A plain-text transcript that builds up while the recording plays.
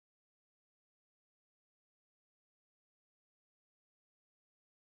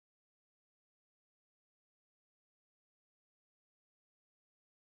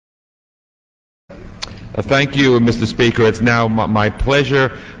Thank you, Mr. Speaker. It's now my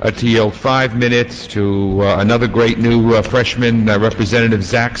pleasure to yield 5 minutes to another great new freshman, Representative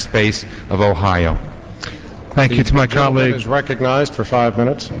Zack of Ohio. Thank you to my colleague. Is recognized for 5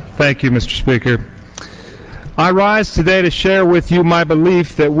 minutes. Thank you, Mr. Speaker. I rise today to share with you my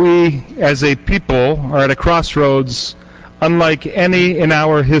belief that we, as a people, are at a crossroads unlike any in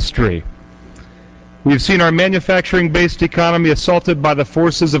our history. We've seen our manufacturing-based economy assaulted by the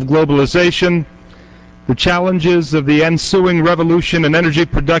forces of globalization, the challenges of the ensuing revolution in energy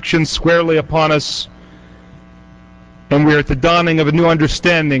production squarely upon us, and we are at the dawning of a new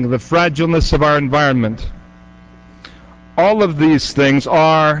understanding of the fragileness of our environment. All of these things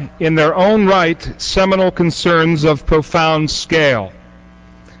are, in their own right, seminal concerns of profound scale.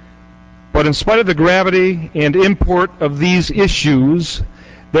 But in spite of the gravity and import of these issues,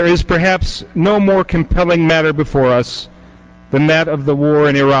 there is perhaps no more compelling matter before us than that of the war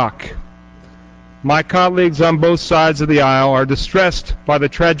in Iraq. My colleagues on both sides of the aisle are distressed by the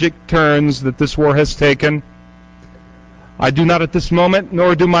tragic turns that this war has taken. I do not at this moment,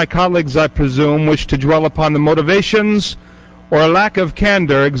 nor do my colleagues, I presume, wish to dwell upon the motivations or a lack of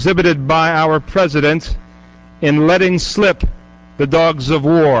candor exhibited by our President in letting slip the dogs of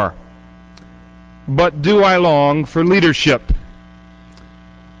war. But do I long for leadership.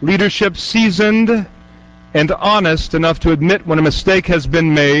 Leadership seasoned and honest enough to admit when a mistake has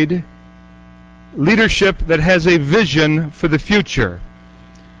been made. Leadership that has a vision for the future.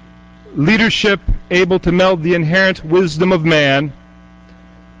 Leadership able to meld the inherent wisdom of man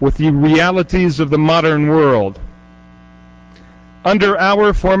with the realities of the modern world. Under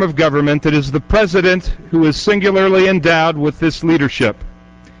our form of government, it is the President who is singularly endowed with this leadership.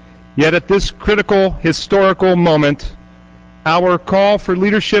 Yet at this critical, historical moment, our call for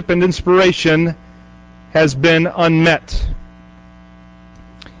leadership and inspiration has been unmet.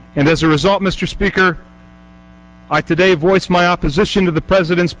 And as a result, Mr. Speaker, I today voice my opposition to the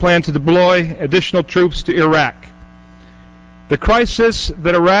President's plan to deploy additional troops to Iraq. The crisis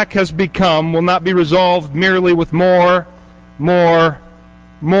that Iraq has become will not be resolved merely with more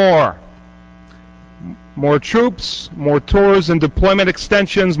troops, more tours and deployment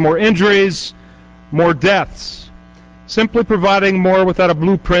extensions, more injuries, more deaths. Simply providing more without a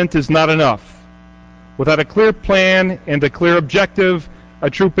blueprint is not enough. Without a clear plan and a clear objective, a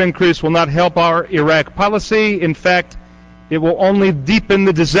troop increase will not help our Iraq policy. In fact, it will only deepen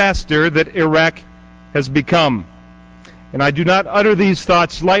the disaster that Iraq has become. And I do not utter these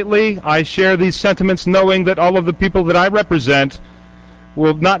thoughts lightly. I share these sentiments knowing that all of the people that I represent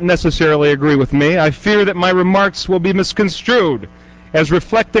will not necessarily agree with me. I fear that my remarks will be misconstrued as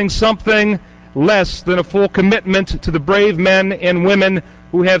reflecting something less than a full commitment to the brave men and women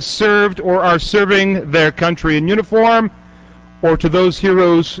who have served or are serving their country in uniform, or to those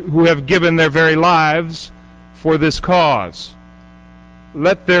heroes who have given their very lives for this cause.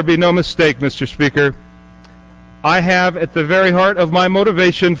 Let there be no mistake, Mr. Speaker. I have at the very heart of my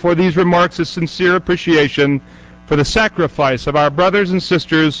motivation for these remarks a sincere appreciation for the sacrifice of our brothers and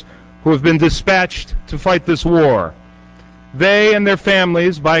sisters who have been dispatched to fight this war. They and their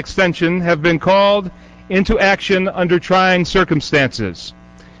families, by extension, have been called into action under trying circumstances,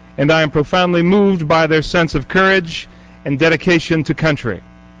 and I am profoundly moved by their sense of courage and dedication to country.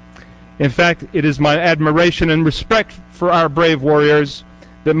 In fact, it is my admiration and respect for our brave warriors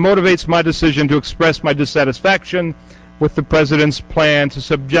that motivates my decision to express my dissatisfaction with the President's plan to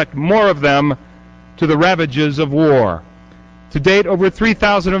subject more of them to the ravages of war. To date, over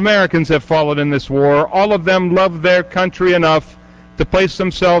 3,000 Americans have fallen in this war. All of them love their country enough to place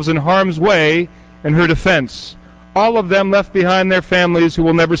themselves in harm's way in her defense. All of them left behind their families who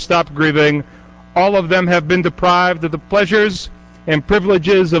will never stop grieving. All of them have been deprived of the pleasures and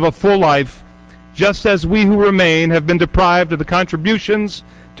privileges of a full life, just as we who remain have been deprived of the contributions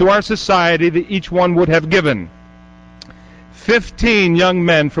to our society that each one would have given. 15 young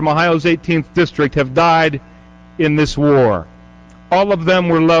men from Ohio's 18th District have died in this war. All of them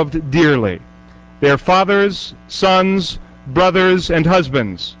were loved dearly. They are fathers, sons, brothers, and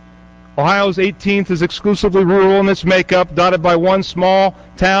husbands. Ohio's 18th is exclusively rural in its makeup, dotted by one small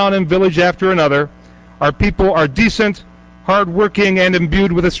town and village after another. Our people are decent, hard-working, and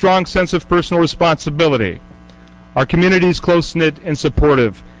imbued with a strong sense of personal responsibility. Our community is close-knit and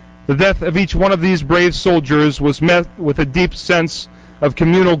supportive. The death of each one of these brave soldiers was met with a deep sense of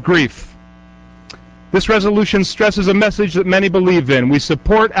communal grief. This resolution stresses a message that many believe in. We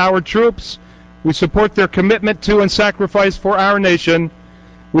support our troops. We support their commitment to and sacrifice for our nation.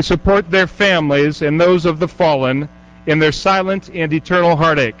 We support their families and those of the fallen in their silent and eternal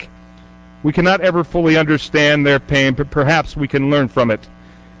heartache. We cannot ever fully understand their pain, but perhaps we can learn from it.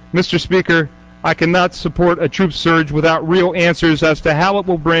 Mr. Speaker, I cannot support a troop surge without real answers as to how it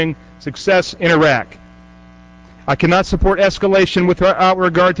will bring success in Iraq. I cannot support escalation without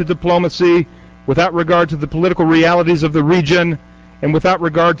regard to diplomacy, without regard to the political realities of the region, and without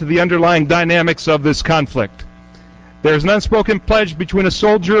regard to the underlying dynamics of this conflict. There is an unspoken pledge between a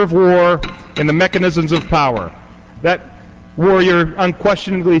soldier of war and the mechanisms of power. That warrior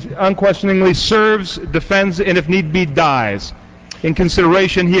unquestioningly serves, defends, and if need be, dies. In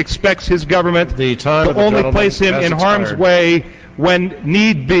consideration, he expects his government to only place him in harm's way when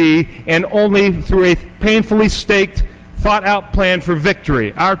need be, and only through a painfully staked, thought-out plan for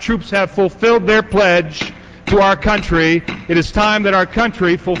victory. Our troops have fulfilled their pledge to our country. It is time that our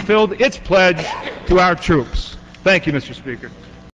country fulfilled its pledge to our troops. Thank you, Mr. Speaker.